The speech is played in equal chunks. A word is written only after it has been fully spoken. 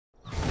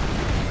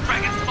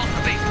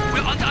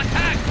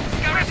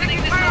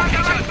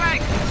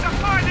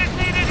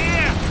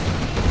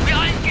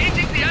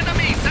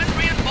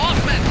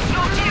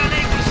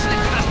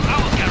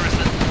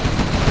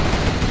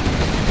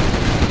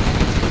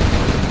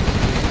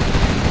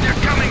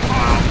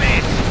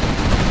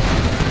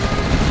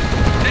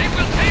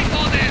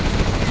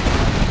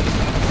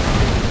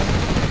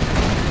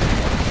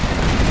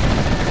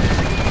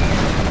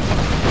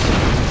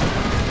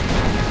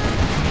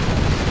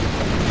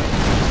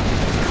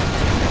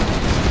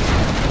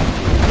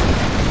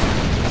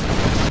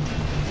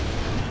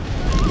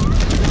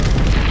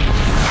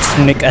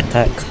sneak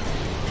attack.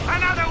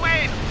 Another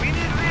wave! We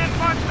need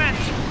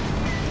reinforcements!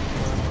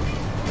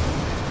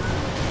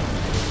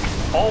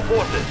 All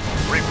forces,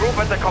 regroup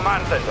at the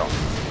command center.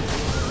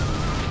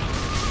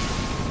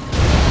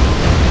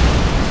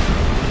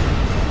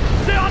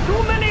 There are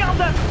too many of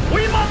them!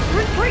 We must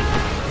retreat!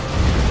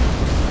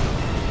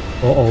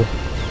 Uh-oh.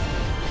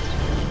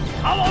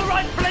 Our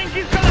right flank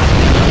is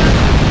collapsing!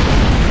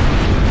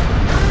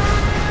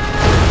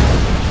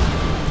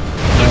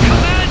 The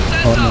command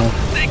center! Oh no.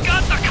 They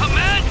got the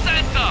command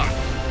center!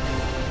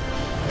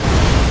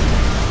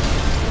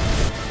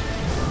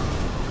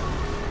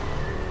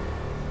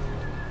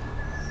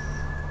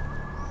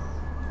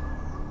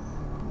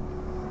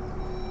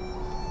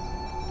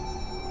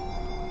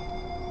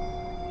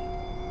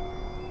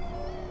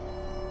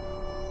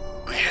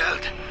 We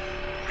held.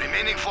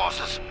 Remaining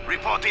forces,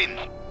 report in.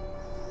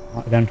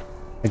 Then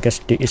I guess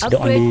this is the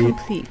Upgrade only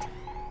complete.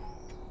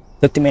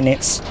 30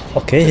 minutes.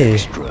 Okay.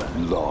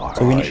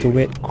 So we need to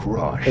wait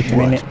 30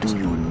 minutes.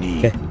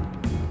 Okay.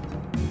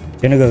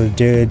 General,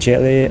 the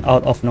jelly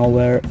out of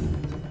nowhere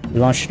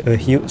launched a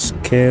huge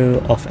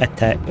scale of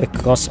attack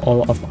across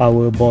all of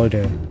our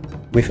border.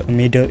 With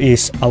Middle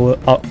East, our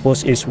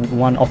outpost is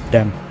one of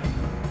them.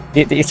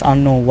 It is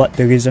unknown what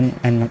the reason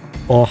and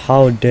or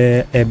how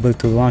they're able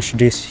to launch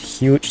this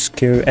huge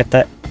scale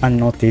attack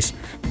unnoticed.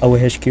 Our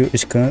HQ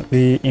is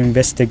currently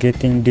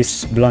investigating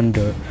this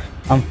blunder.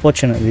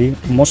 Unfortunately,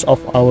 most of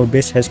our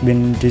base has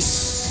been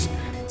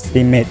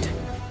decimated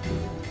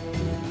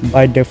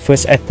by the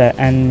first attack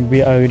and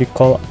we are already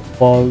called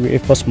for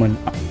reinforcement.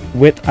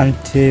 Wait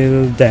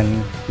until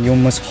then. You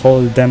must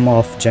hold them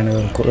off,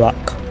 General. Good luck.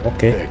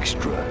 Okay.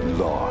 Extra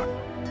large.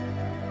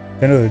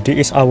 General, this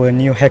is our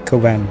new hacker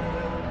van.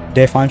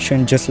 They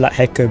function just like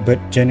hacker but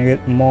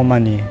generate more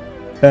money.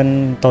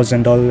 $10,000,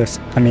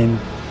 I mean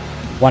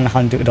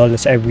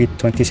 $100 every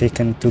 20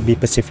 seconds to be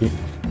specific.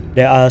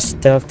 They are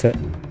stealthed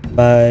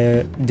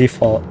by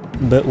default,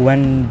 but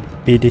when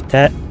be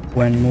detected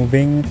when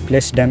moving,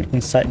 place them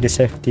inside the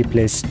safety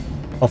place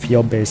of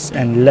your base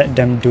and let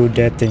them do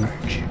their thing.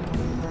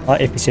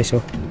 If you say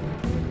so.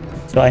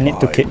 So I need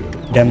to keep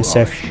them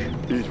safe.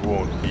 It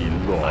won't be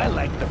long. I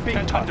like the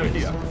big target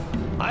here.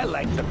 I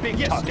like the big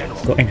target.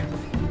 Go in.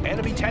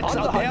 Enemy tanks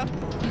out there.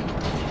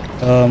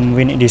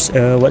 We need this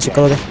what's it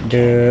called?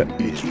 The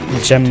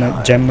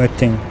jammer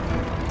thing.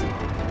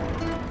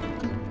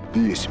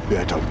 This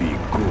better be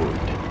good.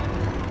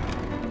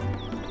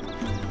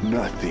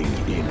 Nothing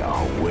in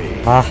our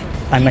way.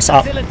 I messed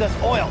up. Cylinders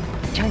oiled!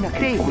 China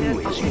can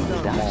always use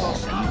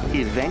us.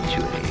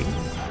 Eventually.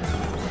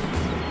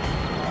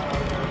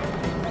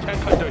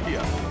 Tank under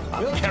here.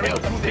 I'm carrying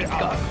through their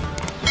armor.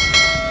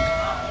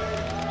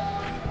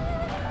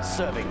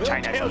 Serving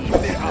China's needs.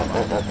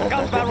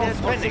 Gun barrels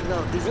spending!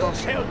 We'll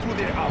tail through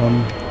their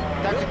armor.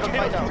 Tactical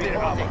Tail fighter through their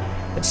armor.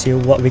 Let's see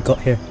what we got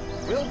here.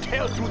 We'll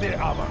tail through their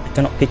armor. I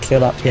cannot pick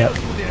it up yet.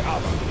 Through their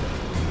armor.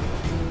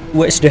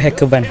 Where's the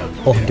hacker van?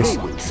 Oh, this.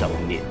 They would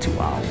submit to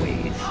our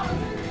ways.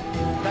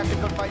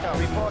 Tactical fighter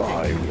reporting!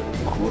 I will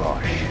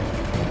crush.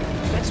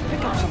 Let's pick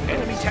up some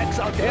enemy tanks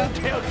out there.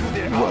 Tail through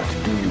their armor.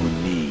 What do you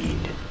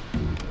need?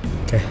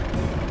 Okay.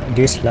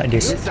 This like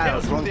this.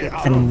 Missiles from the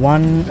And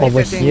one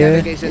over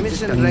here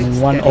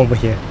and one over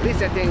here.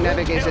 Resetting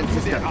navigation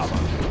system.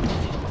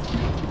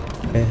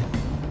 Okay.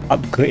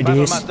 Upgrade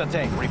this. Master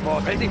tank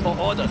report. Ready for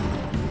order.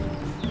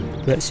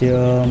 Let's see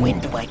When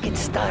do I get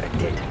started?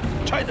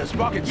 China's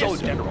rocket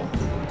soldier. General.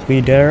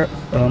 we there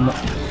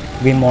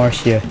we more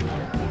here.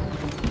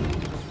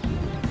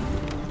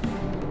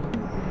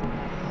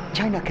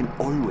 China can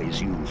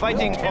always use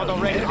Fighting for the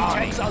Red Enemy Army!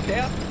 tanks out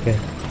there. Okay.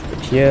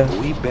 Here.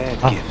 We bear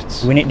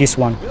gifts. We need this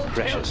one. We'll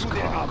tail through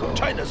their armor.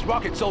 China's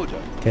rocket soldier.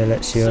 Okay,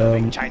 let's see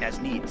Serving China's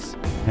needs.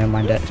 never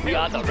mind that. We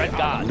are the Red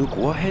Guard. Look,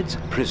 warheads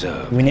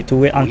preserved. We need to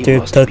wait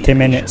until 30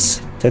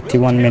 minutes.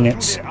 31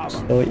 minutes.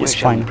 So it's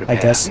fine, I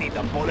guess. Need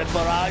a bullet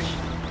barrage.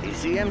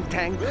 ECM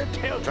tank.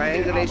 Tail through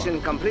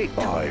Triangulation complete.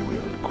 I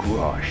will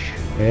crush.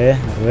 Okay,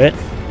 wait.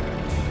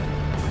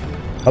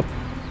 Up.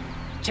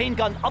 Chain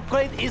gun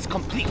upgrade is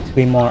complete.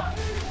 3 more.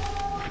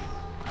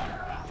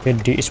 Okay,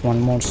 there is one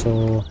more,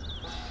 so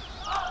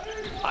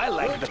I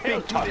like the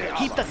big target.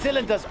 Keep the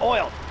cylinders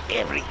oiled.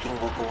 Everything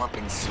will go up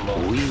in smoke.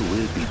 We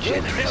will be We'll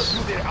tail generous.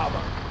 through their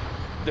armor.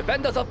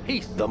 Defenders of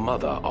peace. The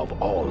mother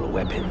of all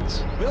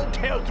weapons. We'll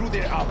tail through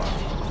their armor.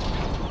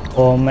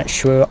 for make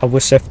sure our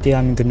safety,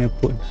 I'm gonna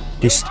put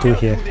these two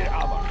here. Through their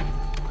armor.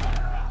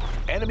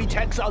 Enemy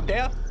tanks out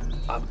there.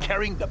 I'm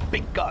carrying the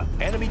big gun.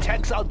 Enemy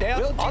tanks out there.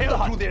 We'll tail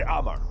through their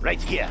armor.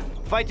 Right here.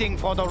 Fighting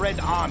for the Red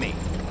Army!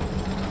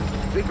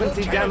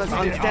 Frequency We'll jammers tail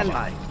on through their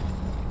standby!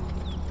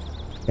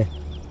 Okay.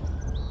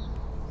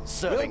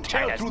 Serving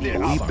China's through their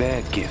We armor.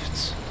 bear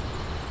gifts.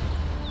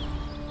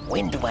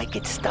 When do I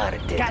get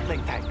started?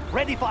 Gatling tank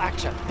ready for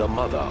action. The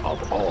mother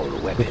of all We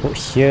weapons. put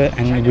here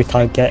and we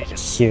target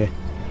here,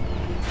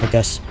 I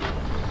guess.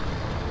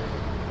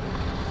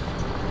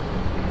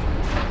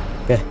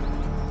 Okay,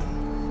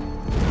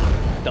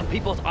 The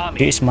People's Army.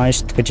 this is my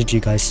strategy,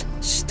 guys.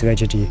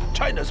 Strategy.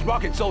 China's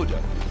rocket soldier.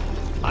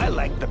 I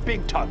like the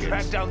big target.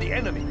 Track down the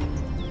enemy.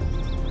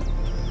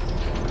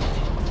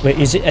 Wait,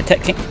 is it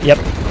attacking? Yep.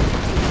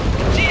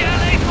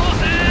 GLA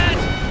forces!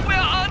 We're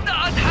under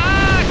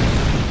attack!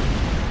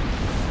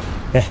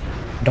 Yeah,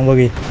 don't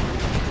worry.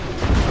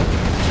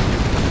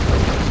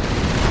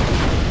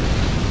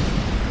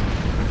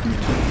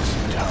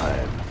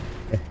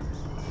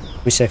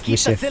 We safe, we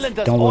safe.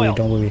 Don't worry,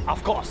 don't worry.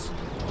 Of course.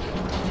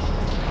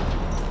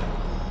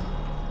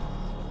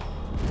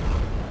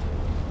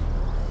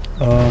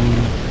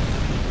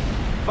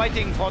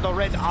 Fighting for the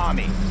Red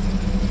Army.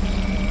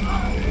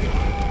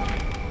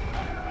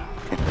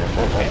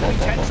 Enemy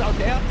tanks out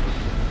there?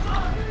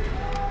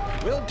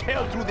 We'll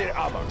tear through their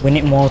armor. We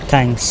need more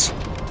tanks.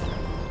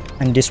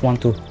 And this one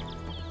too.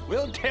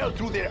 We'll tear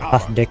through their armor.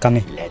 Ah, they're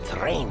coming. Let's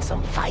rain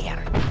some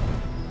fire.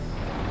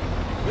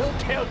 We'll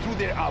tear through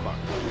their armor.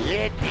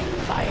 Let the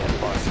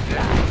fireballs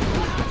fly.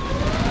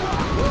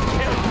 We'll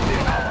tear through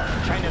their armor.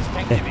 China's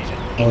tank division.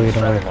 Oh, you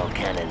don't worry. Infernal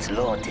cannons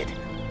loaded.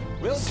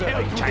 We'll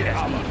tear through their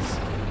armor.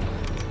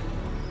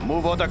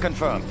 Move order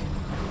confirmed.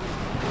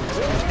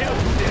 We'll tear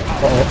through their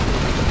armor.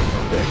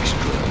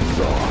 Extra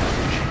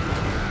large.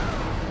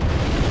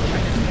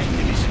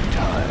 This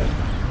time,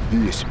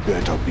 this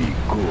better be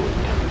good.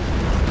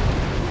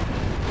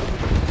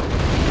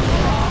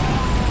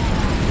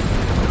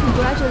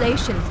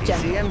 Congratulations,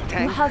 General.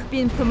 You have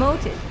been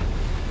promoted.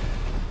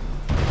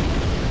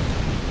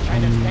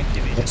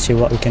 Let's see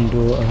what we can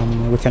do.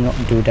 We cannot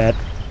do that.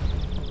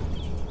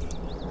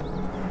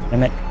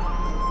 Damn it.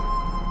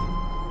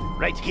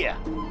 Right here.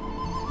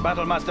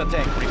 Battlemaster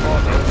tank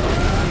reporting.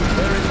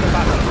 Where is the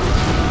battle?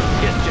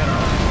 Yes,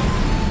 General.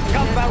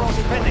 Gun barrels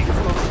spinning.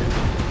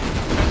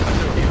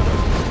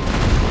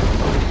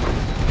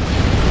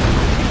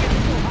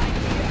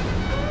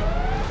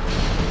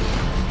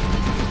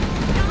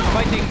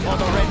 Fighting for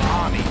the Red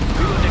Army.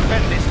 We will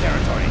defend this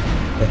territory.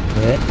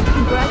 Okay.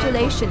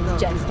 Congratulations,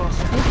 General.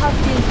 You have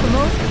been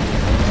promoted.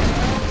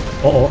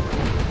 Uh-oh.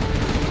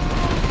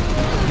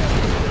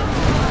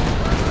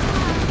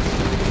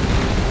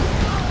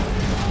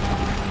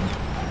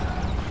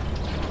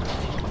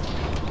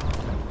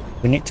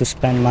 We need to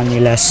spend money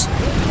less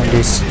on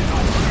this.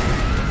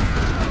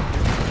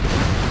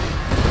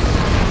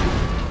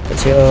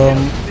 Let's see,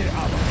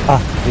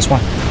 this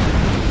one.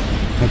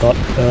 I got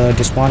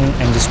this one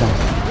and this one.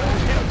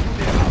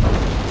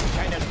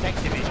 China's tank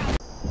division.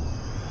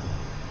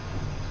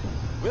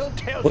 We'll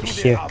tear Put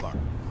through their here. armor.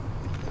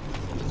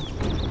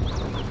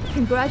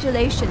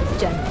 Congratulations,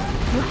 General.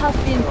 You have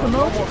been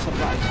promoted.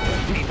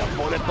 Need a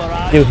bullet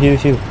barrage. Heal, heal,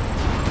 heal.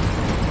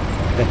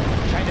 Okay.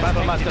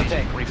 Battlemaster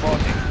tank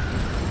reporting.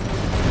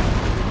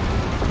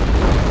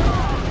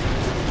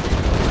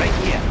 Right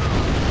here.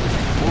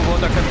 Move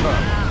order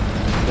confirmed.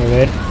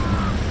 Alright.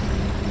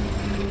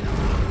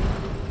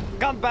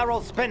 Gun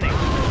barrel spinning.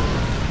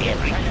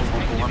 Everything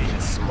will go up in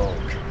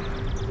smoke.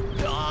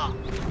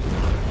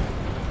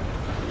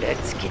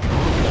 Let's get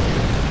moving.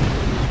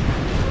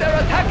 They're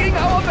attacking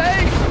our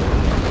base!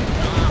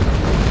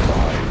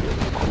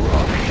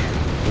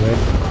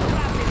 Alright.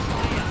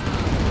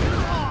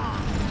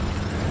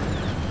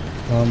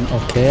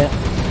 Okay.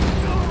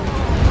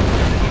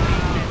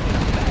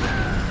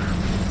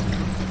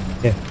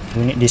 Yeah,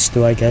 we need these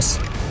two, I guess.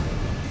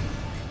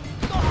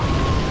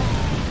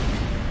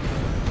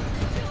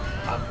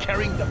 I'm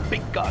carrying the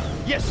big gun.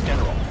 Yes,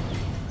 General.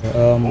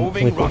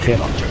 We put here.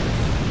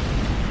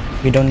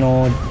 We don't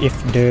know if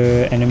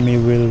the enemy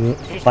will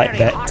It's fight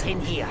very back. hot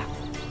in here.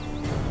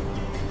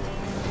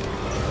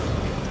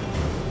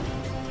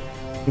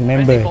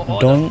 Remember,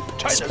 don't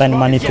spend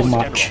money too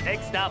much.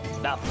 Next up,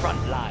 the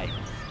front line.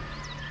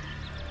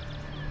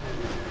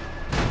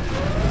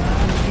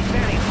 It's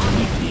very hot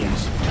in here.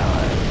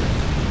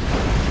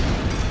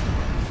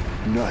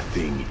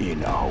 Nothing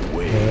in our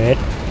way. Alright.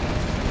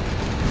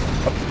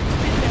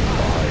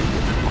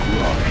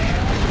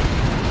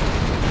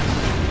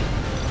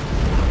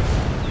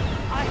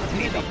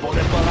 Need a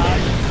bullet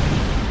barrage.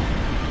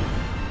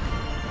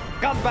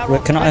 Gun barrel.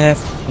 Wait, cannot I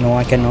have? No,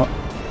 I cannot.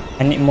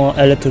 I need more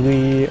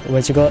artillery.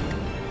 What's it got?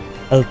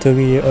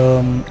 Artillery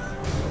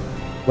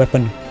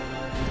weapon.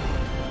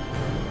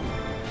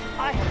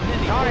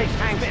 Storage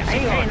tanks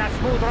maintain a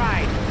smooth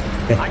ride.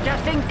 Okay.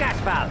 Adjusting gas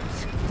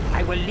valves.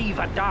 I will leave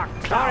a dark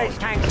cloud. Storage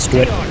tanks Let's do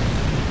it. secured.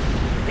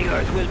 The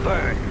earth will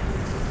burn.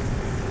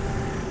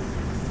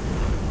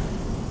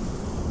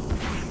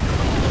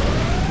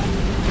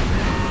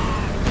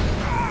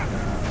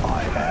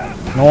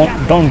 No,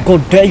 don't go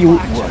there, you.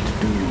 What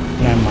do you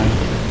need? Never mind.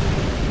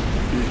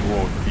 It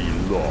won't be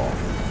long.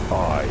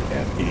 I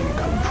am in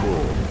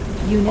control.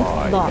 Unit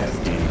I lost.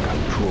 am in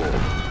control.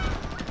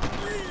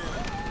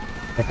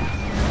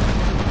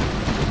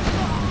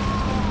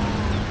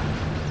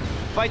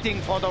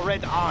 Fighting for the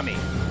Red Army.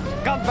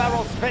 Gun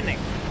barrel spinning.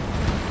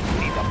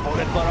 Need a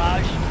bullet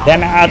barrage.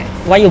 Damn it!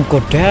 Why you go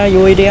there,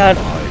 you idiot?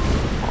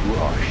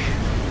 Crush.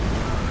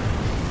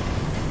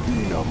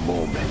 In a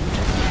moment.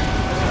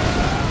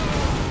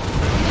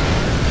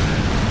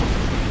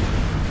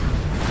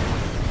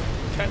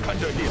 Tank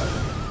under here.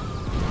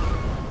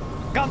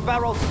 Gun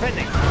barrel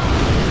spinning.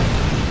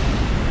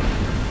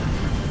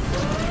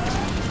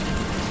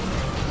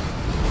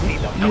 Need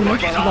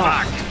Unit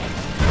lost.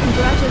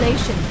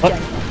 Congratulations, What?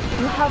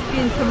 General. You have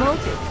been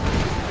promoted.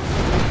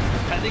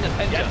 Pending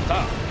attention. Yes,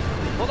 sir.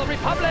 For the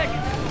Republic.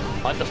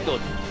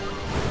 Understood.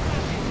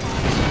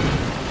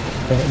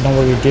 Don't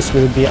worry, this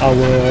will be our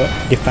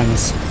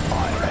defense.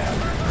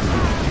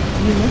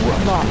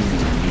 Unit lost.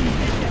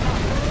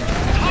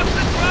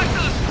 Toxic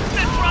tractors!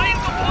 They're trying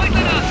to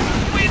poison us!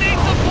 We need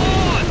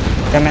support!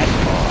 Damn it.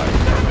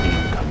 In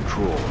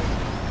control.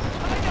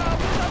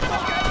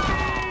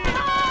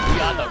 We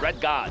are the Red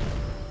Guard.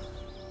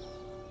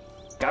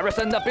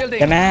 Garrison the building.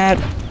 Damn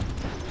it.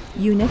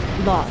 Unit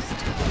lost.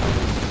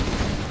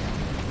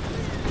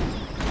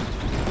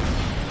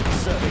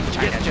 Serving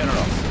China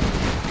generals.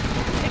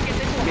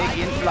 Make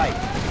in flight.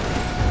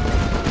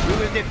 We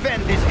will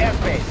defend this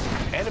airspace.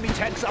 Enemy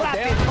tanks out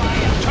there.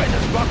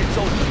 China's rocket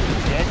soldiers.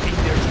 Dead in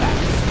their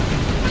tracks.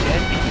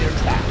 Dead in their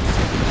tracks.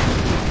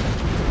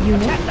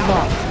 Unit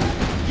lost.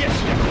 Yes,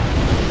 General.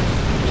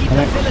 Keep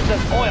the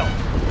cylinders oiled.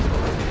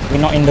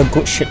 We're not in the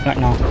good ship right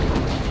now.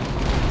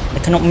 I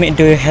cannot make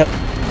the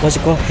what's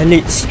it called?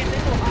 Helix.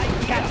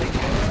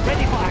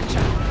 Ready for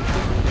action.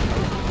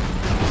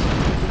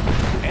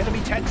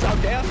 Enemy tanks out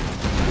there.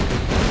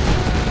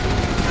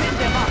 Spin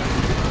them up.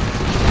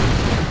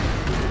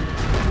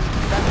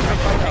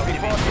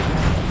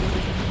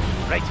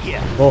 Right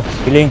here. Oh,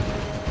 healing.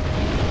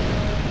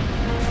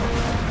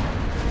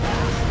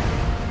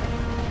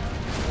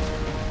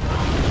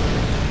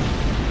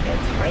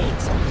 Let's rain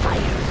some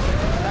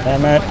fire.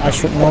 Damn it, I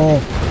should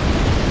know.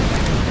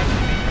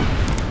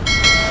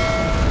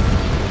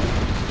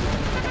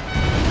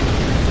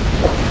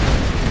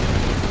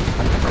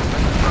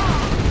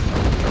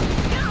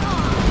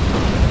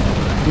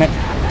 Damn it.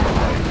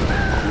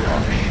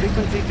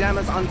 Frequency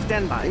jammers on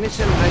standby.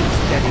 Mission rate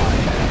steady.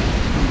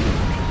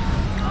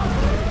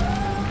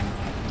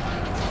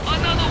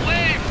 Another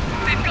wave!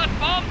 They've got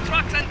bomb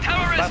trucks and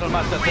terrorists!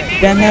 Battlemaster We tank.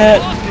 need Damn it.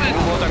 reinforcements!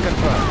 Move order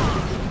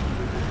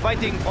confirmed.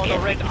 Fighting for the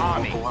Red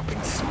Army. Go up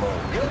in smoke.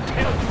 We'll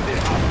tear through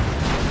their armor.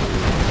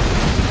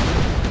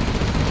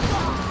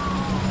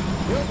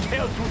 We'll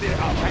tear through their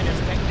armor. China's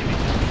tank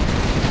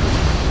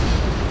division.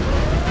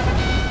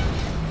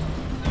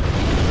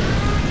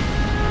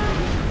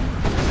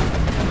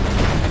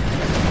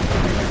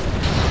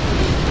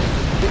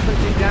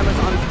 Frequency jammers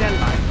on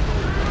standby.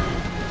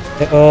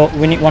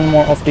 We need one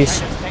more of this.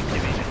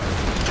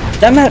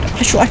 Damn it,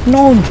 I should have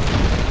known.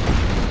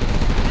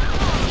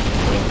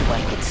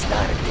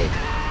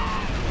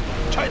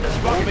 China's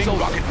rocket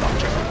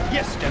launcher.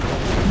 Yes, General.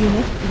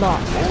 Unit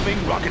lost. Moving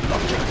rocket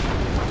launcher.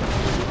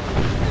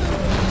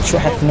 Should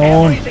have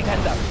known. Everything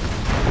hands up.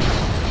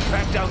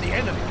 Track down the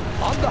enemy.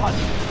 On the hunt.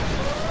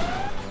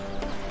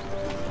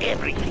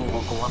 Everything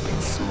will go up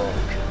in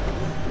smoke.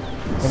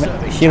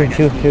 Damn it. Heal.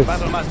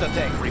 Battlemaster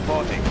tank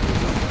reporting.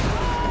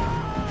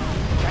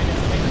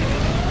 China's tank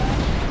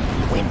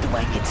division. When do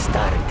I get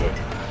started?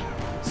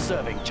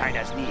 Serving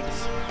China's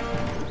needs.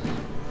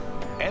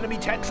 Enemy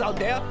tanks out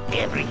there?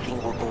 Everything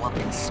will go up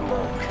in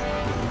smoke.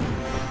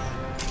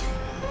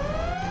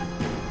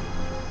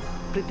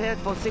 Prepared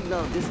for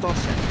signal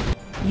distortion.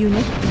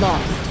 Unit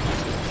lost.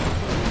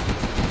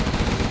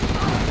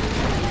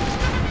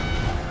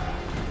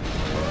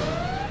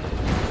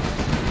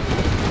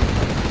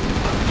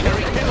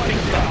 Carrying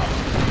everything down.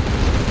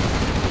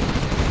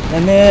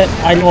 Damn it,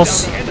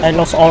 I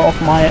lost all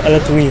of my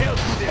artillery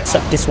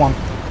except this one.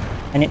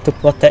 I need to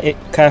protect it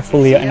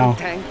carefully right now.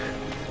 Tank.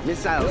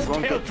 Missiles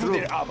won't Tear get through through.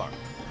 their armor.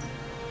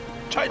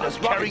 China's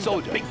rocket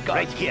soldier. Big gun.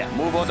 Right here.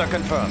 Move order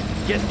confirmed.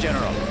 Yes,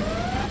 General.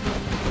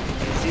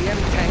 CM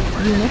tank.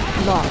 Unit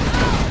lost.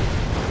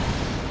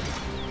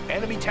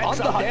 Enemy tanks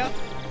out there?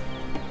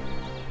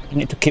 I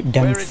need to keep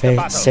them Where is the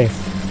battle?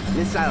 safe.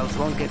 Missiles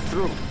won't get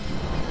through.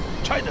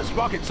 China's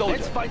rocket soldier.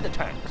 Let's find the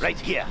tanks. Right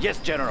here. Yes,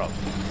 General.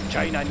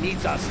 China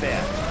needs us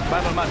there.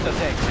 Battlemaster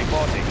tank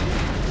reporting.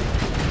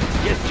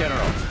 Yes,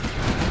 General.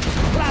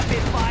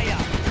 Rapid fire.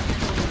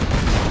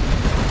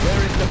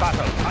 Where is the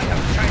battle? I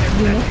have China's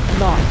Unit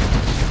lost.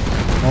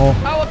 Oh,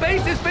 Our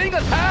base is being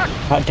attacked!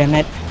 god damn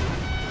it.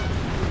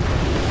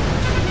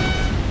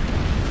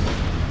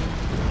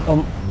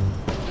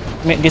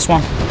 Make this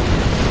one.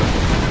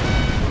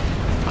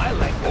 I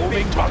like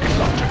moving rocket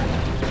launcher.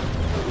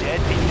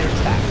 Dead in their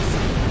tracks.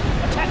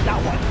 Attack that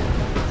one.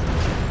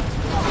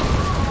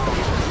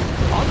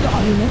 On the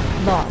hunt. Unit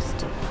lost.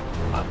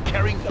 I'm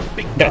carrying the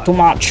big That's gun. too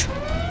much.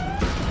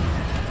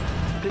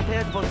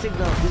 Prepared for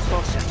signal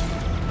distortion.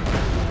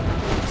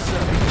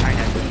 Serving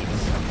China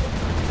needs.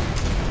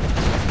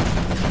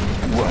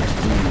 What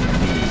do you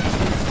need?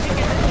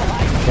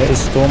 There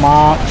is too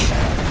much.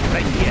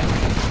 Right here.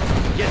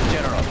 Yes,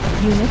 General.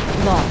 Unit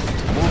lost.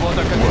 Move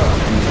order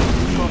confirmed.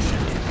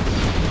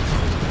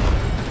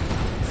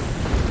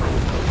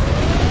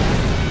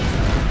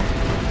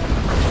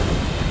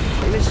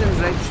 Mission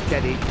rate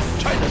steady.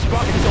 China's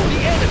rocket soldier.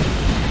 The enemy.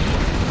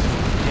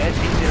 Dead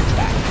in their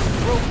tracks.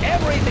 Throw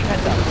everything at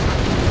them.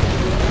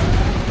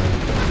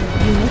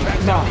 Unit Track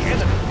down the lost.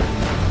 enemy.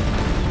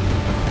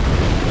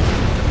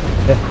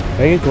 Yeah,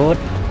 very good.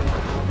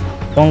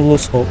 Don't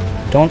lose hope.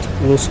 Don't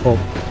lose hope.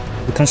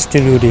 We can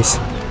still do this.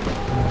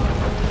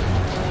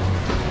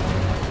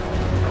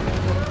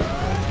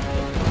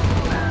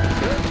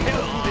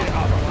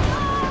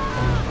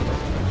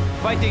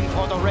 Fighting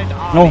for the Red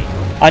Army.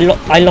 No,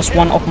 I lost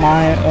one of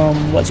my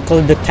what's it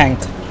called, the tank.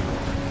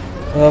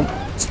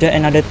 Is there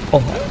another?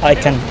 Oh, I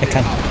can.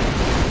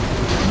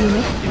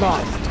 Unit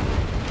lost.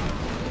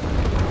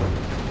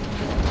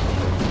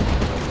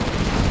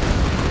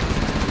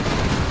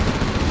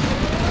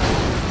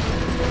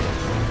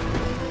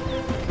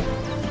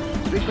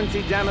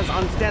 Frequency jammers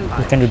on standby.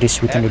 We can do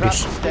this. Aircraft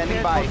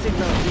standing by.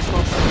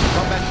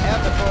 Combat air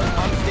patrol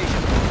on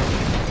station.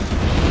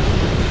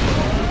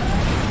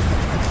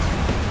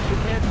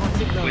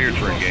 Cleared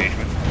for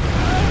engagement.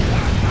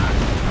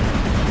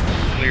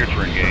 Cleared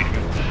for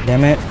engagement.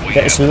 Damn it,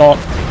 there is a lot.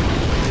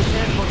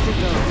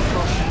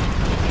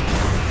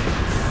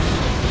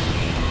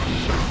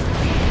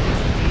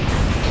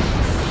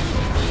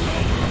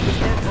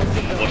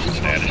 What's the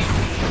status?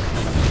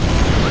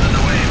 We're on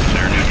the way. Is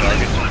there a new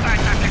target?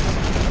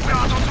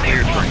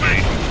 Cleared for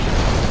engagement.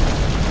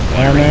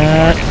 Damn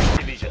it,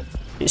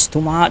 it's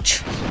too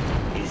much.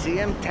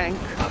 ECM tank.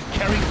 I'm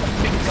carrying the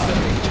big gun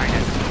in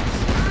China's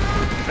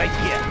needs. Right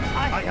here.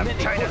 I am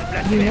China's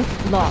blessing. Unit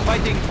lost.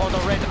 Fighting for the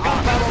Red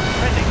Army. Barrel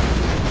trending.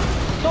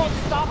 Don't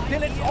stop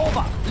till it's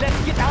over.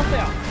 Let's get out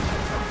there.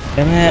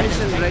 Damn it,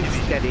 Mission rate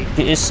steady.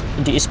 this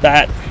is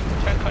bad.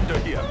 Tank under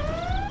here.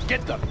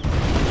 Get them.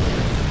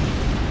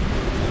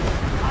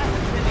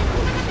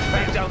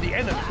 Bang down the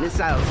enemy.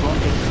 Missiles won't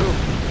get through.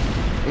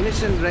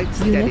 Mission rate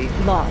steady.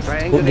 Unit lost.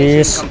 Put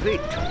this. Triangulation complete.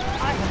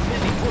 I have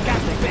many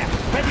Gatling back.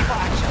 Ready for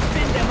action.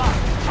 Spin them up.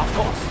 Of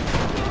course.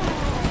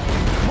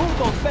 Move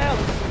those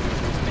bells.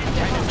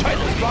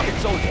 China's rocket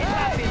soldier.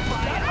 Rapid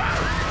fire.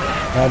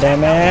 God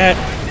damn it,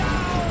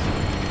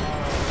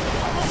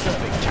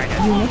 Serving China.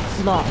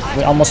 Unit lost.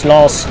 we almost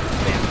lost.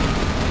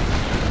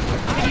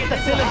 Get the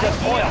cylinders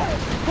oil.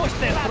 Push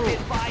them through.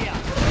 Fire.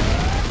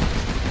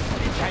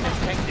 China's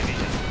tank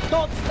division.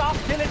 Don't stop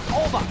till it's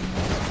over.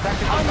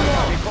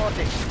 Unload.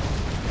 Reporting.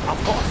 Of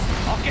course.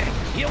 Okay,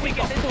 here we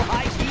go. Into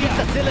high gear. Keep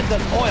the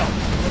cylinders oil.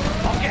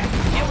 Okay,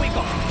 here we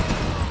go.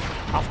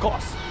 Of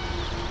course.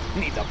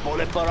 Need a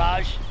bullet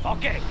barrage.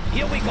 Okay,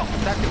 here we go.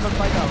 Tactical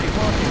fighter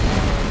reporting.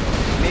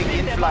 Make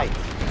in flight.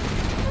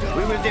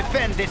 We will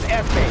defend this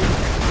airspace.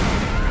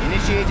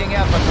 Initiating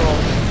air patrol.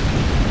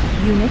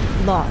 Unit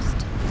lost.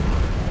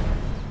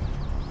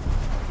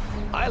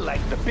 I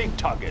like the big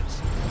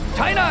targets.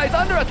 China is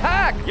under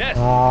attack. Yes.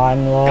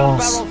 I'm Gun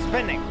lost. barrel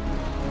spinning.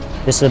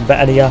 This is a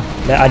bad idea.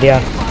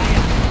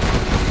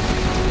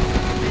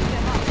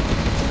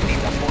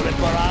 Need a bullet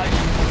barrage.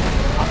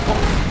 Of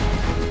course.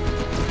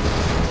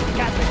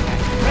 Gatling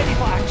tank ready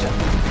for action.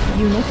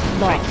 Unit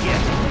Right lost.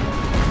 here.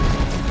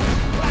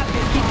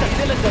 Keep the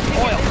cylinders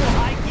oiled.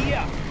 High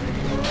gear.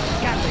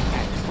 Gatling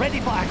tank ready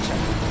for action.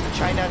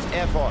 China's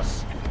Air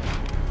Force.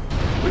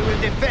 We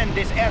will defend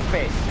this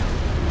airspace.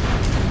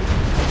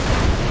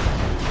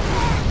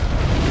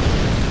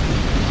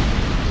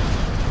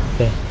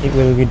 Okay, it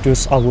will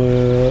reduce our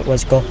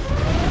what's it called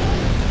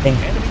thing.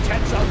 Enemy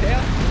tanks out there.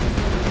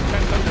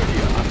 Tank under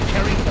here. I'm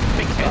carrying the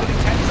big enemy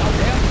tanks out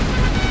there.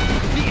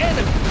 The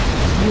enemy.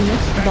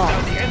 Unit Back down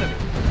lost. the enemy.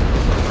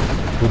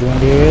 We're doing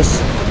this.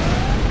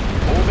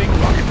 Moving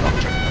rocket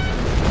launcher.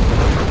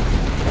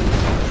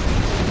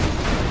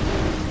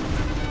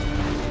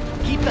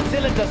 Keep the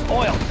cylinders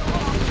oiled.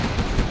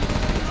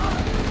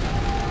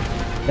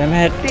 Damn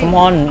it! Come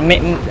on,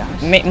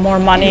 make more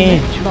money.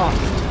 Unit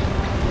lost.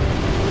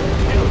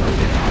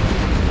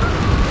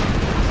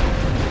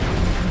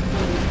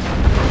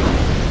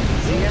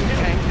 CM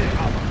tank.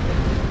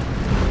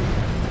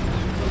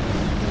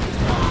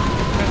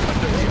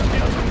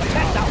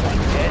 Attack that one.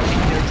 Dead in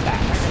their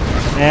tracks.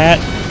 That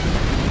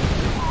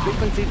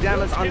Frequency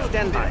jammers on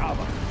standby.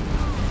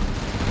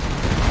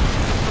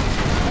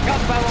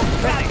 Gun barrel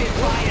ready.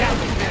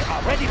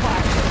 Ready for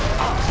action.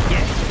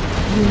 Yes.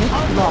 Unit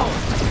lost.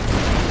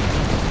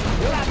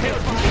 Rapid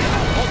fire.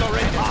 For the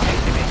Red Army.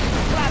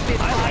 Rapid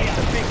fire.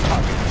 The big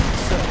target.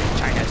 Serving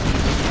China's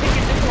needs. Take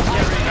it into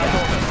high gear.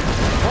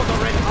 For the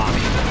Red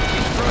Army.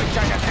 Destroy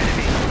China's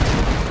enemy.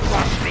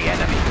 Crush the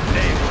enemy.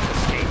 They won't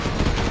escape.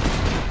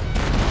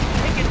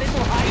 Take it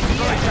into high gear.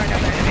 Destroy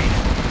China's enemy.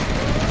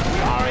 We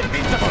are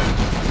invincible.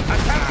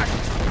 Attack.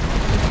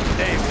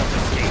 They won't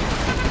escape.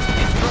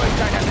 Destroy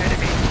China's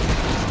enemy.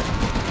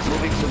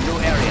 Moving to new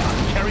area.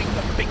 Carrying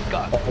the big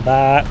gun. all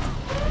back,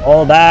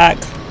 all back.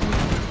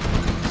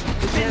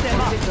 Spin them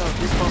up.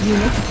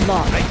 Unit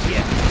lost. Right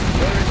here.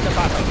 Where is the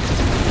battle?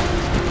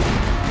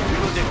 We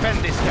will defend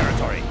this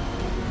territory.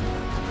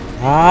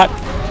 Hot.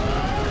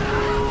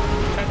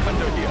 Tank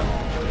under here.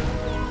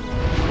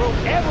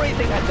 Broke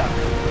everything at them.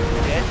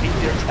 Dead in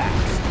their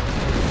tracks.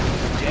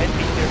 Dead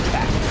in their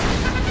tracks.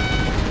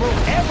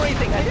 Broke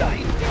everything at them.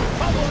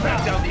 Back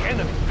down the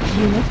enemy.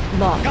 Unit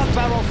lost. Gun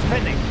barrel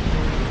spinning.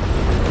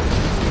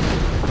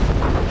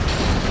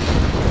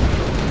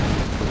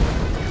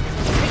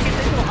 Take it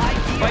into high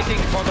gear.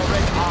 Fighting for the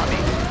Red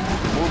Army.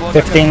 Move on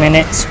 15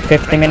 minutes.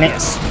 50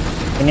 minutes.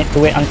 We need to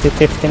wait until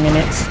 50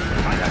 minutes.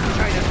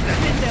 China's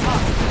spin them up.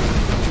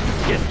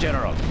 Yes,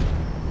 General.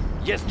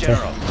 Yes,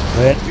 General.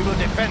 Wait. We will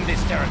defend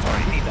this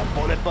territory. Need a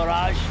bullet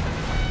barrage?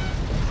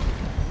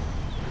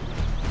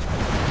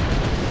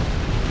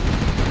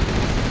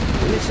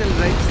 Mission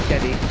rate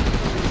steady.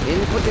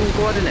 Inputting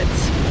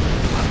coordinates.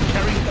 I'm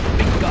carrying the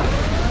big gun.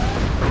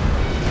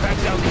 Back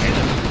down the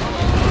enemy.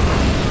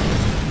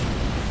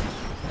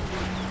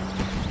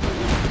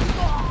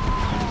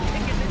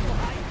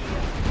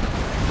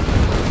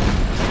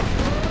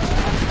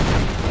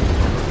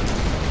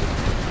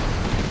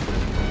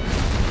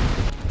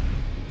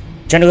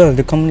 General,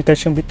 the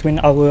communication between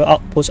our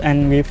outpost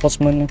and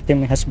reinforcement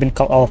team has been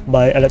cut off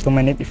by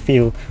electromagnetic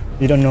field.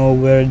 We don't know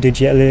where the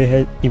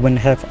GLA even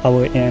have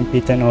our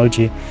EMP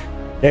technology.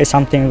 There is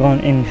something wrong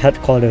in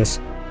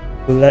headquarters.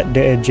 To let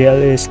the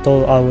GLA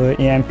stole our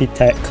EMP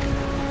tech.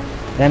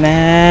 Damn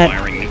it!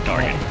 Firing new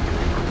target.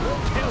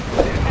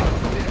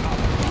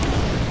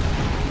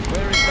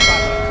 Where is the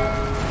battle?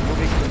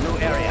 Moving to new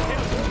area.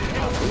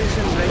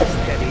 Mission rate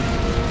steady.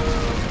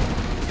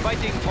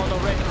 Fighting for the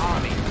Red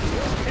Army.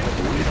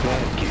 Only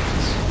bad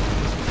kids.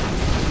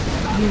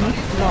 Unit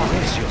lost.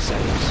 Brace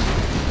yourselves.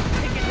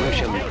 Where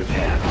shall we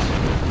prepare?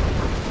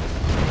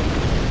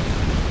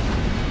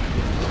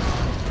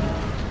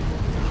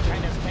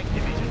 China's tank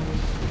division.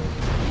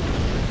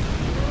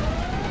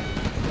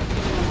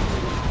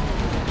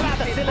 Grab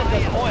the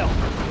cylinders, oil.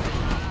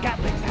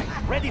 Gatling tank,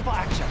 ready for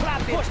action.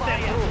 Push them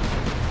through.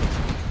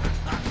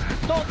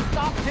 Don't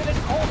stop till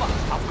it's over.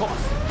 Of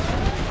course.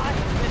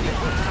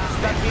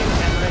 Strap in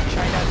and ready.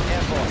 China's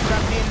Air Force.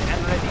 Strap in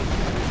and ready.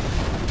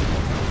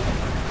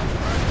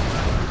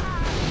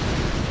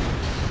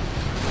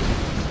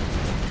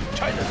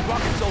 China's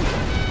rocket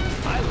soldier.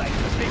 I like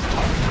the big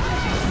target.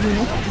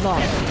 Unit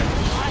lost.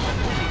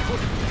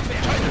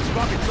 China's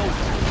rocket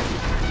soldier.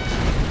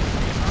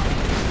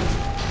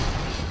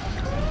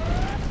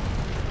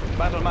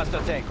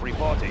 Battlemaster tank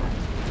reporting.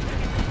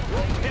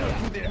 Hail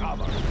to the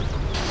armor.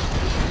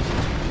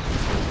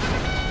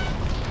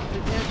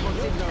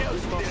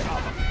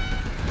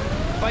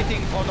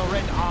 Fighting for the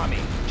Red Army.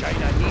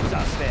 China needs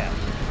us there.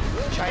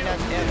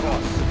 China's Air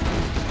Force.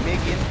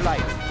 Make in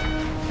flight.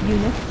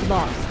 Unit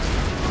lost.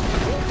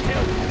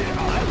 Hail to the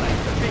armor. I like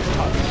the big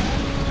target.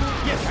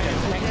 Yes,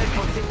 China's tank.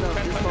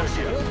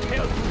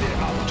 Hail to the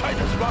armor.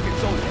 China's rocket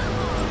soldier.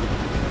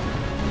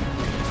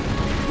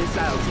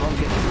 Missiles won't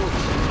get through.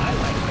 I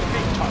like the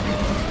big target.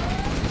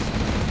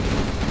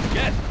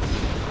 Yes.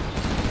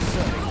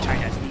 Serving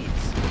China's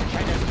needs.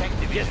 China's tank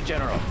division. Yes,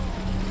 General.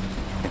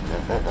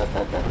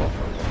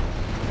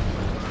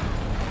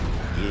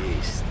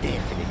 Yes,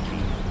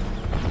 definitely.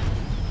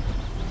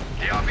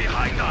 They are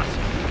behind us.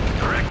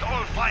 Direct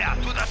all fire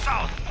to the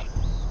south.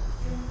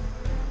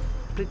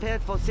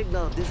 Prepared for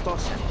signal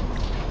distortion.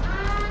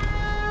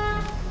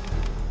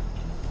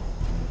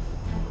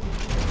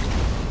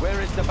 Where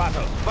is the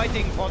battle?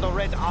 Fighting for the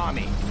Red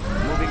Army.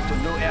 Moving to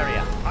new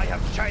area. I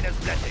have China's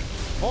blessing.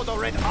 For the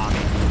Red Army.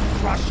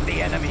 Crush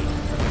the enemy.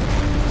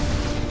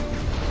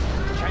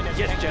 China's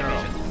yes,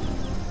 General. Division.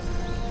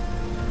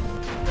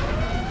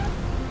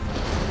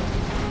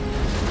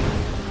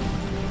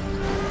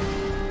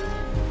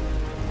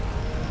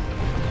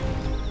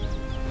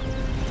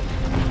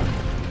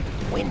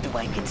 When do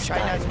I get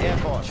started? China's Air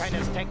Force.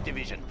 China's tank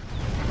division.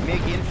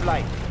 Make in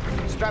flight.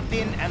 Strapped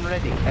in and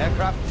ready.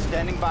 Aircraft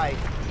standing by.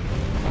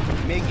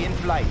 Make in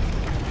flight.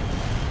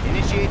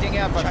 Initiating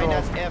air patrol.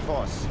 China's Air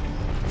Force.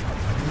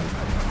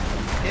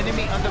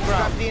 Enemy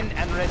underground. Strapped in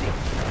and ready.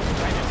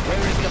 China.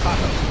 Where is the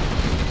battle?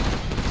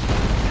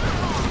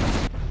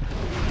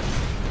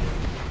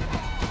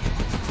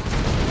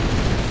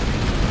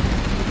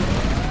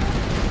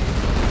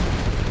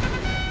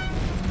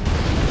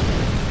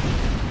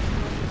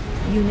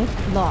 Unit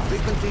lost.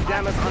 Frequency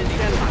damage on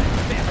standby.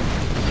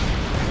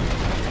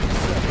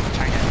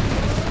 China.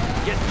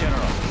 Yes,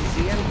 General.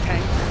 CM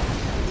tank.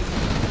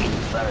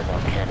 Infernal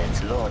cannons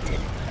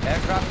loaded.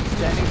 Aircraft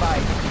standing by.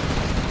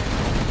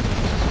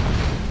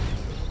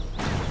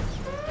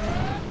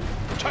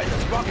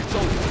 China's rocket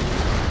soldier.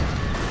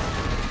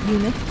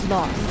 Unit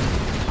lost.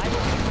 I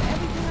will do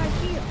everything I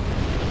hear.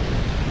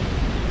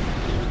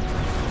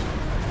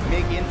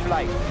 Make in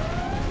flight.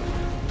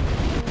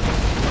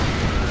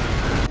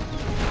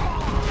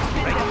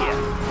 Right here.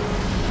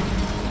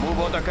 Move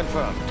order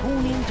confirmed.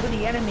 Tune in to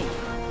the enemy.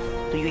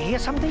 Do you hear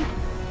something?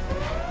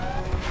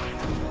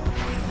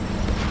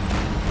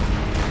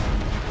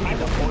 Need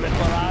a bullet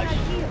barrage.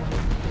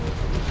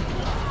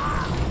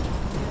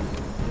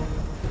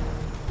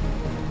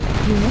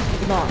 Unit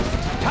lost.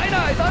 China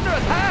is under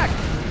attack!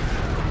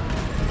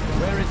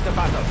 Where is the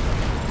battle?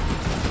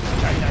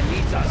 China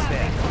needs us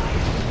there.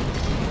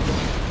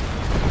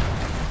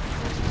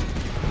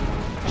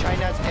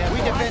 China's air force.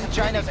 We defend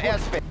China's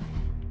airspace.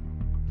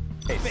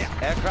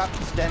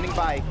 Aircraft standing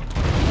by.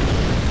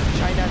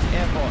 China's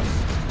Air Force.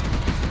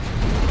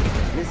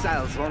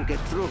 Missiles won't get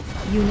through.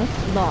 Unit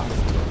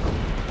lost.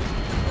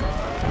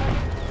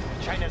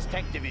 China's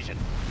tank division.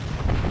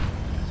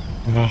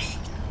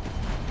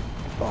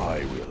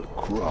 I will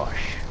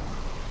crush.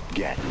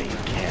 Gatling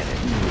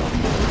cannon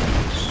number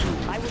 2.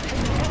 I will do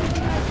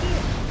everything I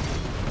hear.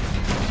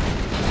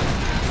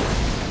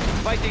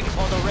 Fighting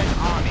for the Red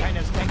Army.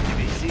 China's tank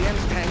division. CM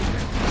tank.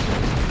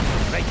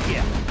 Right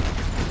here.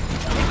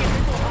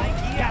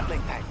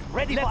 Gatling tank,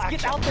 ready for action.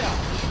 Get out there.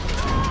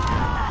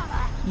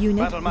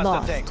 Unit Battlemaster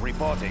lost. tank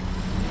reporting.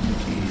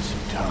 It is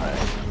time.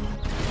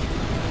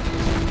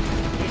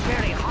 It's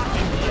very hot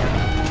in here.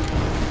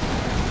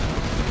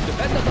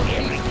 Defend the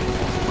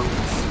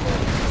location.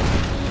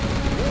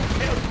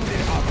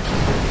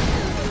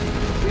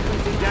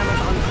 Frequency jammers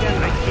on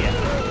standby. Right here.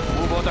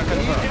 Move order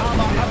confirmed.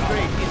 Armor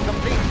upgrade is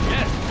complete.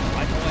 Yes,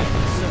 I know.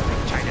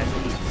 Serving China's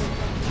needs.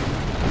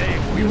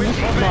 We will Unit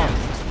prevail.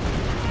 lost.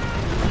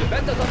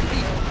 Defenders on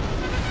feet.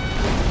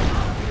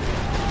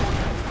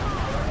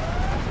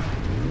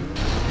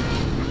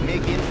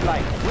 MiG in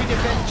flight. We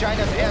defend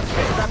China's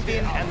airspace. Strapped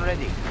in and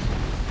ready.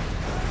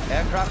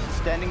 Aircraft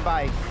standing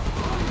by.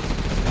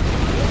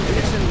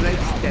 Mission rate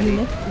steady.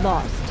 Unit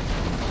lost.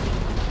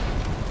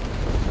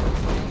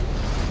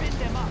 Spin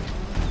them up.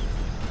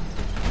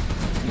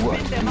 What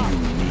do you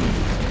need?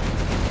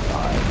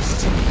 I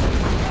see.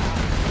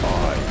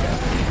 I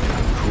am in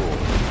control.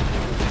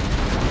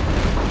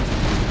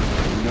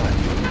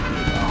 Nothing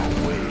in our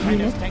way.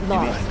 Unit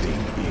lost.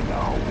 Nothing in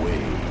our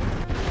way.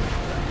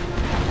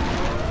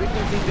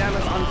 Frequency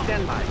jammers on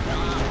standby.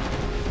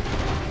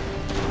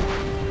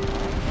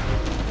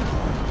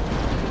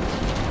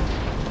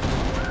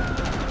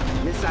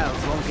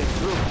 Missiles won't get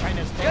through.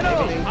 China's tank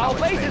General, division our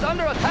powered base train. is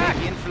under attack.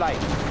 MiG in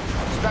flight.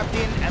 Strapped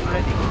in and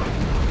ready.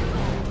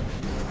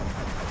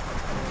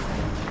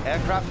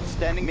 Aircraft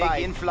standing by.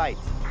 MiG in flight.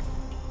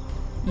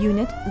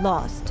 Unit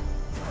lost.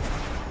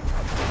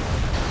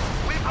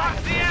 We got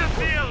the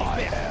airfield.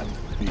 I am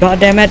the God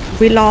damn it,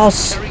 we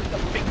lost. Carrying the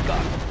big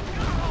gun.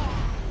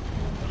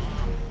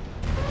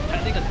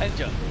 Standing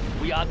attention.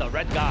 We are the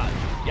Red Guard.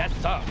 Yes,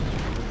 sir.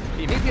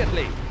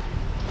 Immediately.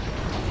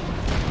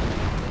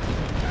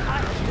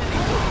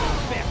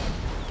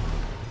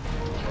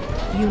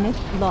 Unit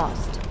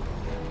lost.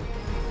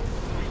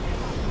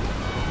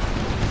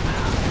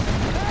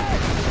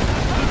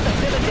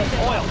 Cylinders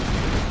oil.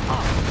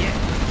 Yes.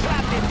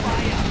 Trapped in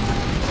fire.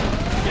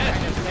 Yes.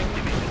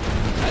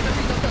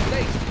 Enemies of the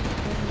state.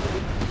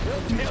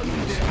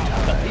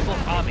 The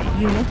People's Army.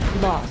 Unit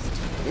lost.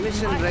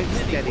 Mission rate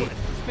steady.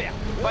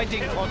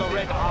 Fighting for the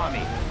Red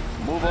Army.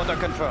 Move order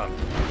confirmed.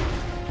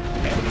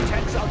 Enemy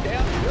tanks out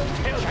there. We'll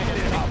tear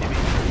China's tank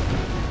division.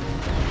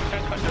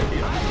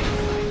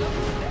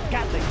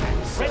 Gatling tank,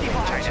 ready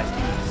for China's action.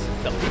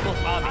 needs. The People's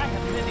I Army.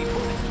 have many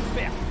bullets to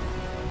spare.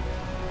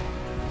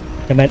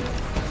 Damn it,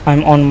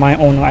 I'm on my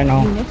own right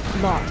now. Unit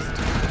lost.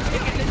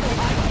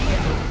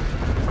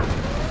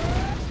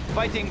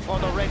 Fighting for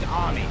the Red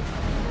Army.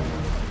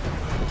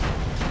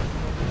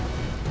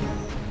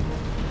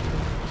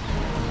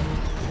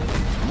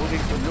 Moving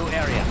to new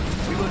area.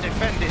 We will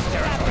defend this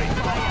territory.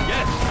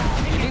 Yes.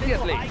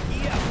 Immediately.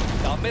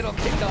 The Middle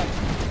Kingdom.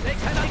 They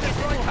cannot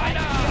destroy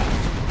China.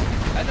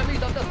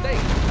 Enemies of the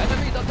state.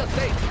 Enemies of the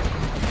state.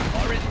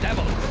 Orange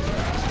devils.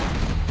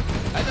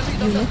 Enemies of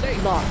the Unit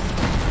state. lost.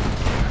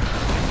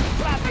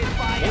 Rapid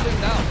fire. Moving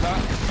now, sir.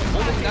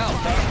 Moving now,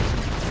 sir.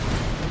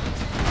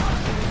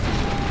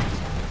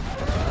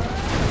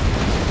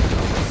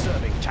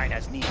 Serving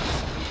China's needs.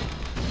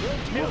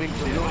 Moving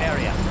to new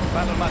area.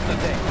 Battlemaster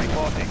tank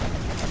reporting.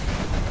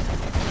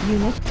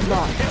 Unit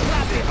lost.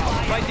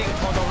 Fighting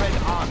for the Red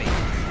Army.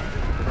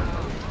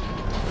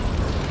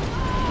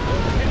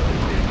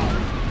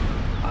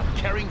 I'm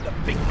carrying the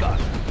big gun.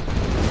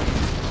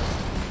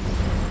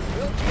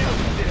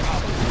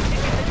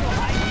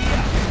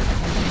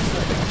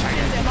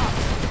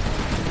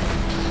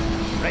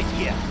 Right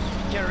here.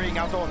 Carrying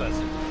out orders.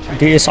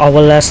 This is our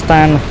last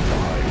stand.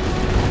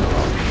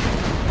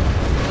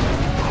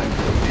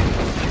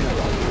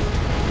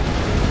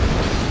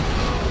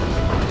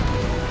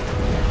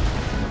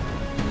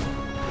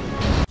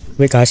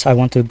 Wait guys, I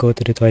want to go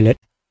to the toilet.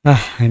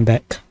 I'm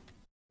back.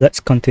 Let's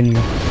continue.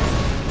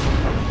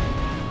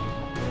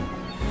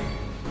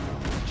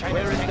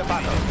 Where is the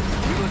battle?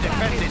 We will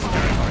defend this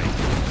territory.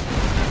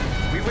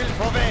 We will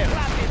prevail.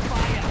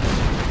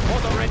 For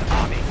the Red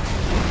Army.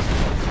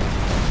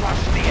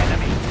 Crush the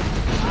enemy.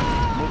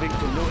 Moving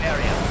to new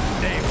area.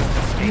 They will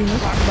escape. Unit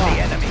Crush the lost.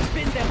 enemy.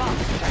 Spin them up.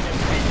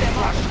 Spin them.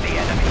 Crush the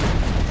enemy.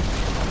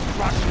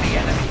 Crush the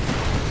enemy.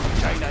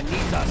 China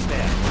needs us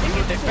there. We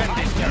will defend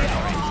this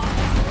territory.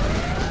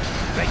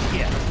 Right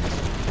here.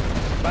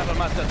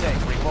 Battlemaster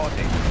tank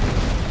reporting.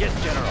 Yes,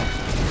 General.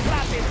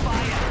 Rapid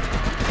fire.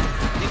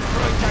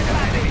 Destroy China's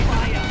enemy.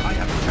 I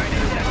have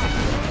China's blessing.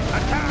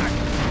 Attack!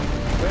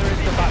 Where is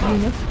the battle?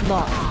 Unit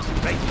lost.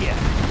 Right here.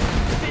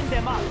 Spin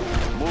them up.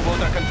 Move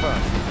order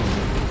confirmed.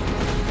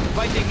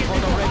 Fighting for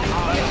the Red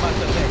Army.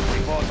 Battlemaster tank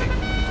reporting.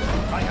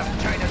 I have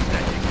China's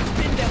blessing.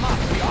 Spin them up.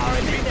 We are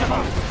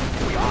invincible.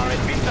 We are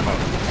invincible.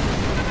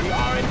 We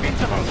are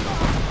invincible.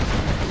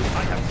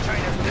 I have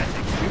China's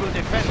blessing. We will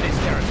defend this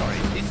territory.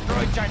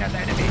 Destroy China's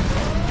enemies.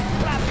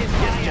 Rapid Yes,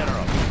 fire.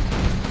 General.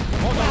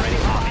 For the Red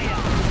Army.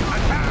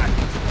 Attack!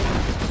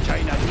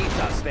 China needs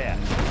us there.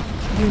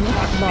 Unit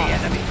Crush the lost.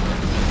 enemy.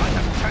 I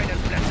have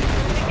China's blessing.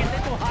 Take a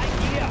little high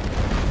gear.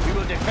 We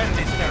will defend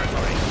this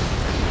territory.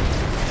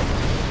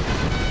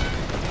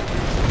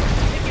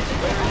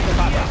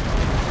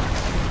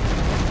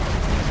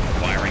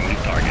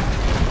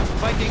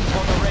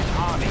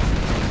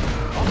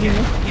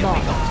 Unit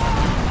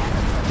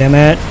lost. Damn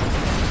it.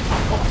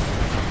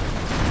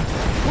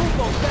 Move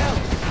those bells!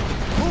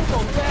 Move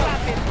those bells!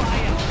 Rapid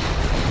fire!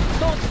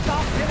 Don't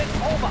stop till it's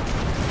over!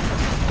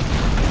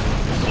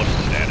 What's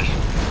the status?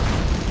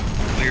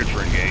 Cleared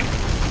for engagement.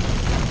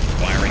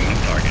 Firing the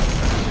target.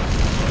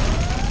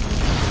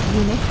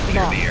 Unit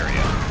Clear lost. the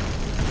area.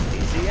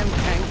 DCM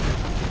tank.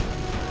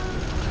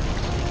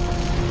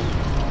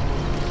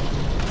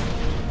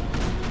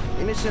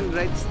 Emission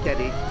rate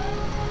steady.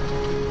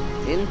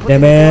 Input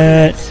Damn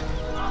it.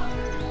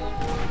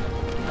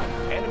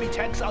 Enemy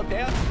tanks out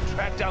there?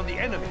 Track down the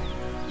enemy.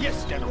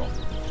 Yes, General.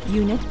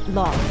 Unit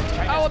lost.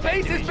 Our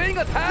base is being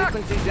attacked!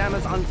 Frequency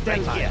jammers on Right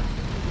standby. here.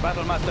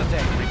 Battle Master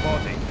Tank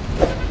reporting.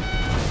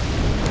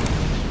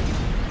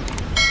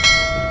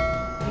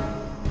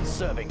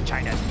 Serving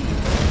China's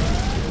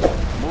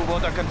needs. Move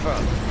order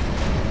confirmed.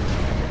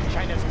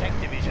 China's tank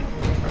division.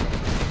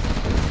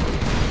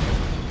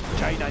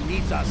 China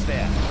needs us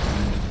there.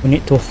 We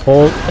need to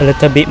hold a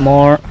little bit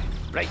more,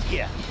 Right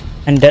here.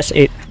 and that's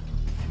it.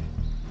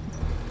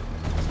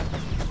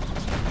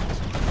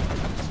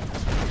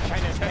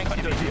 China's tank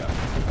division.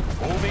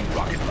 Moving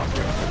rocket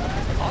launcher.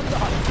 On the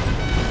hunt.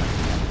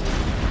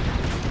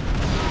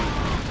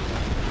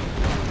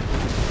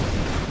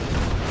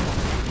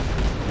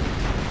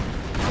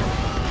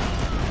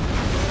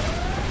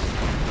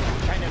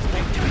 China's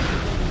tank division.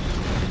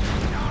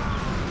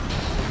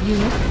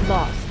 Unit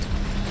lost.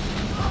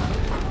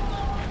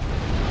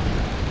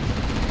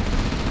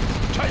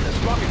 China's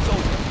rocket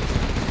soldier.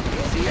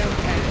 DCM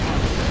tank.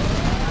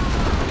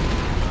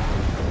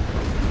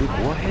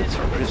 Warheads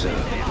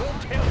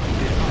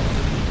preserved.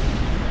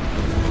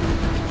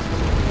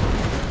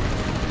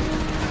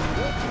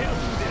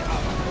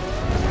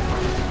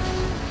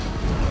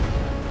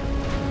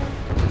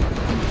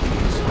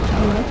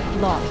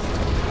 Unit lost.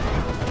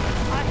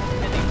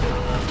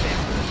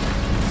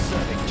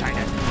 Serving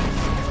China's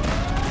needs.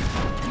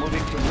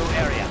 Moving to new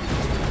area.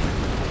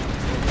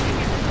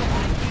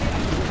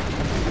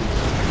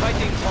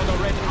 Fighting for the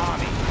Red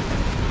Army.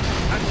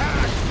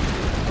 Attack!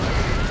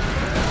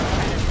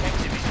 China's tank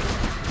division.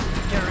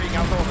 Carrying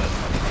out orders.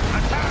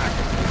 Attack!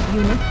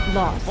 Unit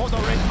lost. For the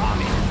Red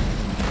Army.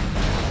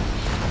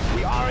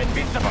 We are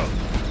invincible.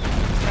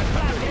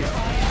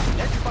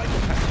 Let's fight the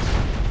tanks.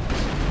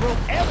 Throw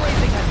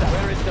everything at them.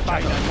 Where is the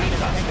battle? China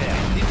needs us there.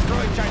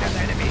 Destroy China's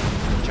enemy.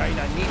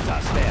 China needs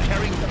us there.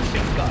 Carrying the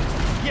big gun.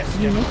 Yes,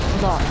 Unit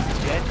General. lost.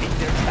 Get in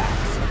their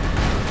tracks.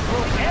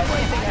 Throw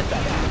everything at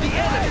them. The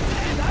enemy.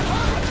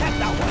 Attack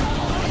that one.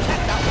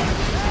 Attack that one.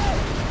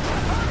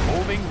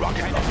 Moving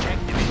rocket launcher.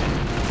 Tank division.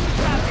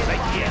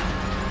 Right here.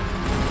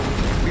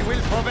 We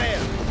will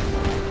prevail.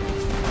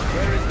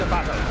 Where is the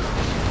battle?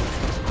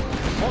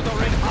 For the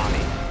Red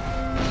Army.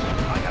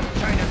 I have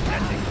China's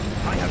blessing.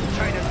 I have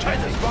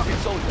China's rocket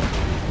soldier.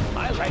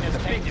 I'll China's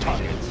big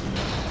targets.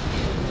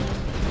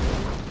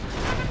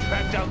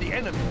 Back down the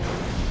enemy.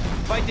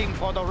 Fighting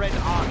for the Red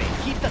Army.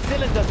 Keep the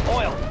cylinders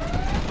oiled.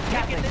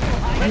 Captain, ready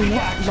for Unit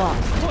action.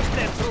 lost. Push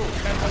them through.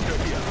 Under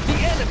here. The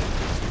enemy.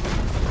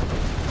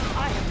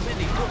 I am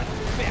ready for it.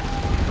 Fair.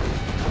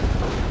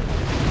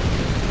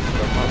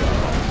 The mother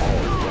of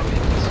all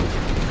weapons.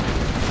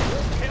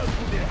 Hail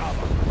to the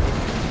harbor.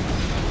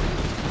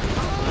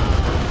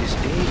 This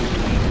day is to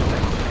be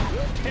remembered.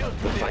 Hail to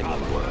The the final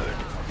harbor. word.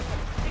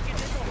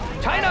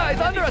 China is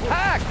under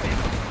attack!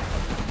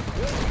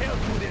 Hail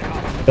to the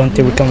harbor. Don't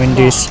think we can win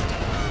this.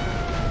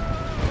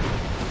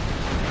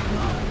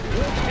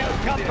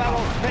 Gun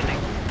barrel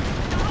spinning.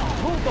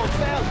 Move those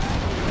bells.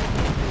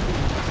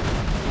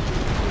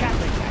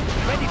 Gatling tank,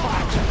 ready for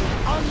action.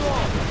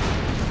 Unload.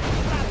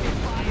 Rapid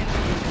fire.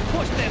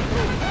 Push them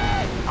through.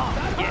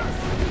 Yes.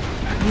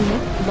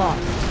 Unit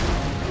lost.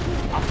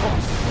 Of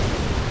course.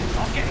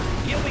 Okay,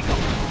 here we go.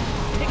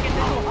 Take it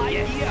a little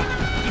higher here.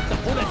 Keep the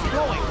bullets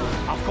flowing.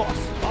 Of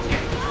course.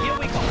 Okay, here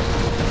we go.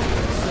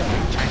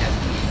 Serving China's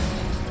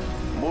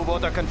needs. Move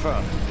order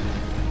confirmed.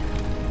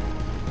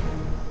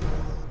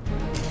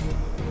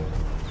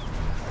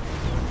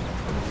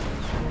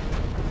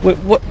 Wait,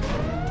 what?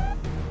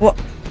 What?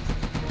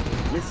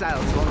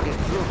 Missiles won't get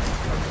through.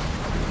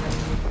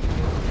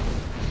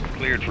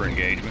 Cleared for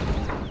engagement.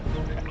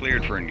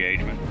 Cleared for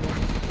engagement.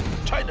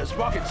 China's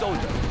rocket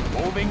soldier.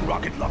 Moving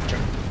rocket launcher.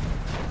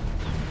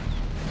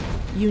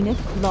 Unit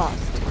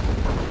lost.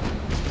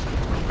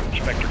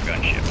 Spectre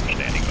gunship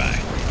standing by.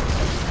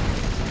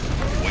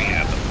 We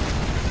have them.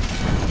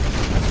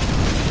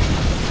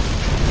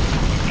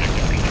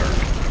 Objective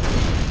reserved.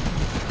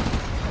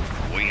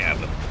 We have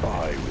them. I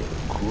will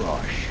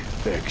crush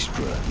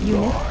extra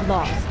Unit large.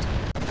 lost.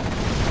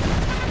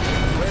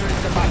 Where is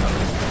the battle?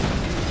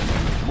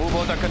 Move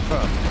order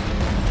confirmed.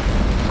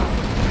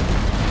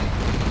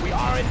 We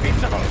are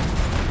invincible.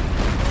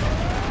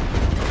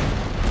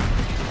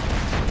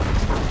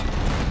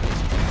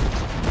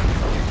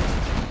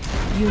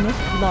 Unit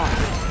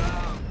lost.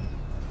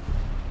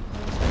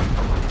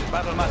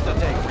 Battle Master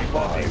Tank I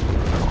reporting.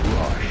 will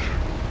crush.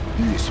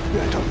 This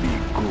better be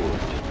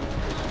good.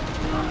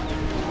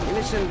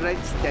 Emission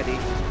rate steady.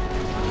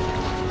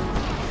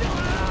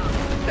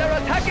 They're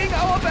attacking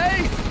our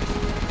base!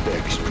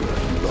 Extra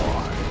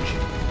large.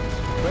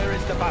 Where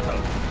is the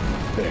battle?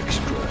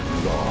 Extra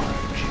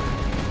large.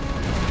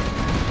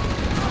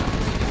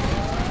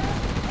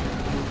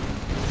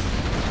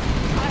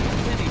 I have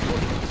many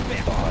bullets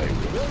spare. I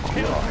will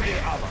crush. The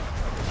other.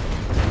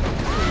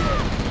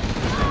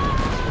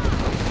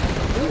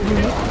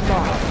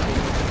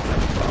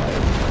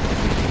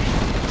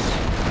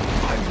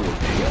 I will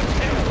take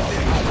care of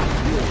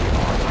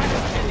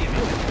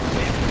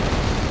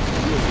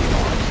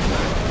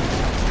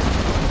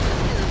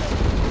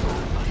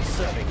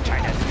Serving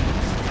China's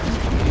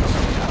needs.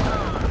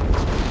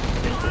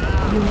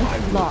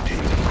 Unit lost.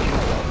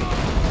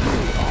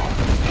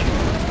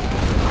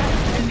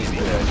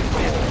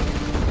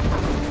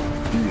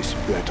 This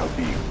better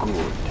be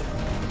good.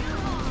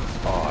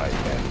 I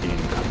am in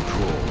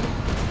control.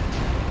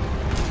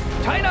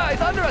 China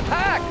is under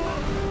attack!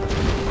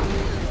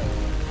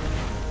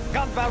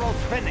 Gun barrels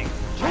spinning.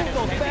 Shoot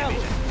those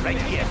barrels!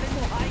 Right here.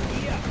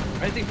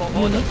 Ready for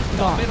order. Unit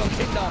lost. Middle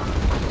Kingdom.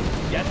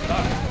 Yes,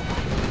 sir.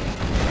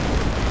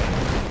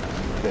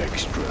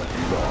 Extra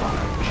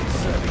large.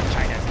 Serving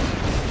China's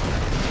needs.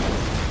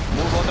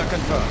 Move order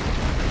confirmed.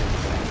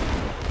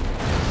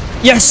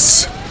 Yes!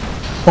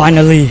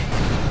 Finally!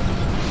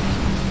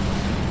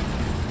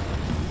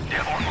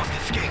 They're almost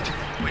escaped.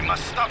 We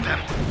must stop them.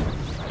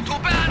 To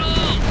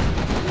battle!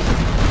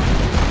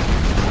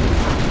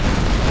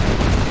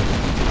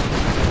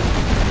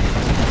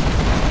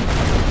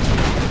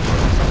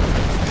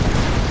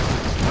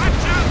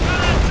 Watch out for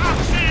the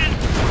toxin!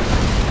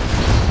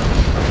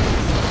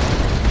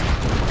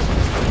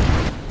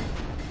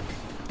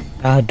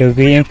 The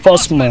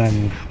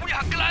reinforcement. We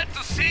are glad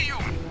to see you.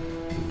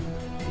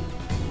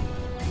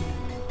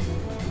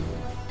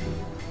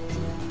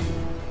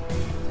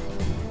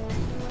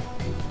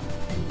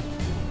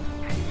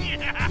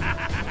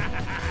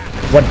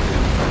 What?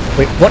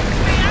 Wait, what?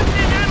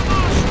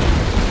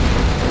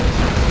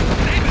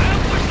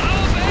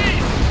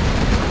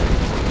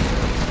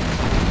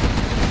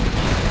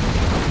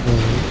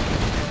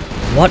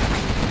 What?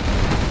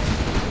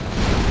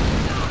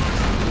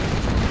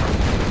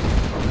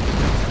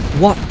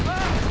 What?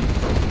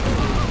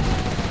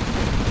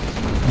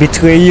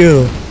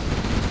 Betrayal.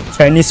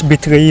 Chinese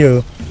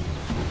betrayal.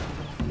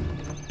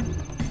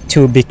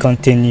 To be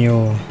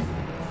continued.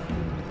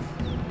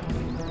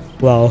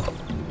 Wow.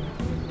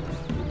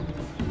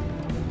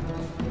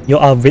 You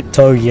are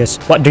victorious.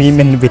 What do you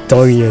mean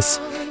victorious?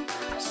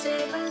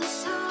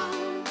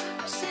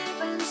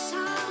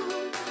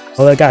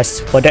 Alright guys,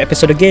 for the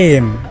episode of the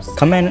game,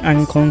 Command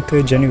and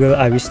Conquer General,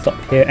 I will stop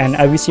here and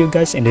I will see you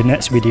guys in the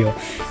next video.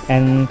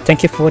 And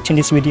thank you for watching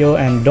this video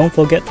and don't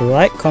forget to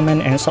like,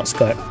 comment and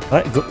subscribe.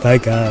 Alright, goodbye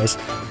guys.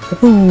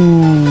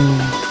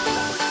 Woohoo!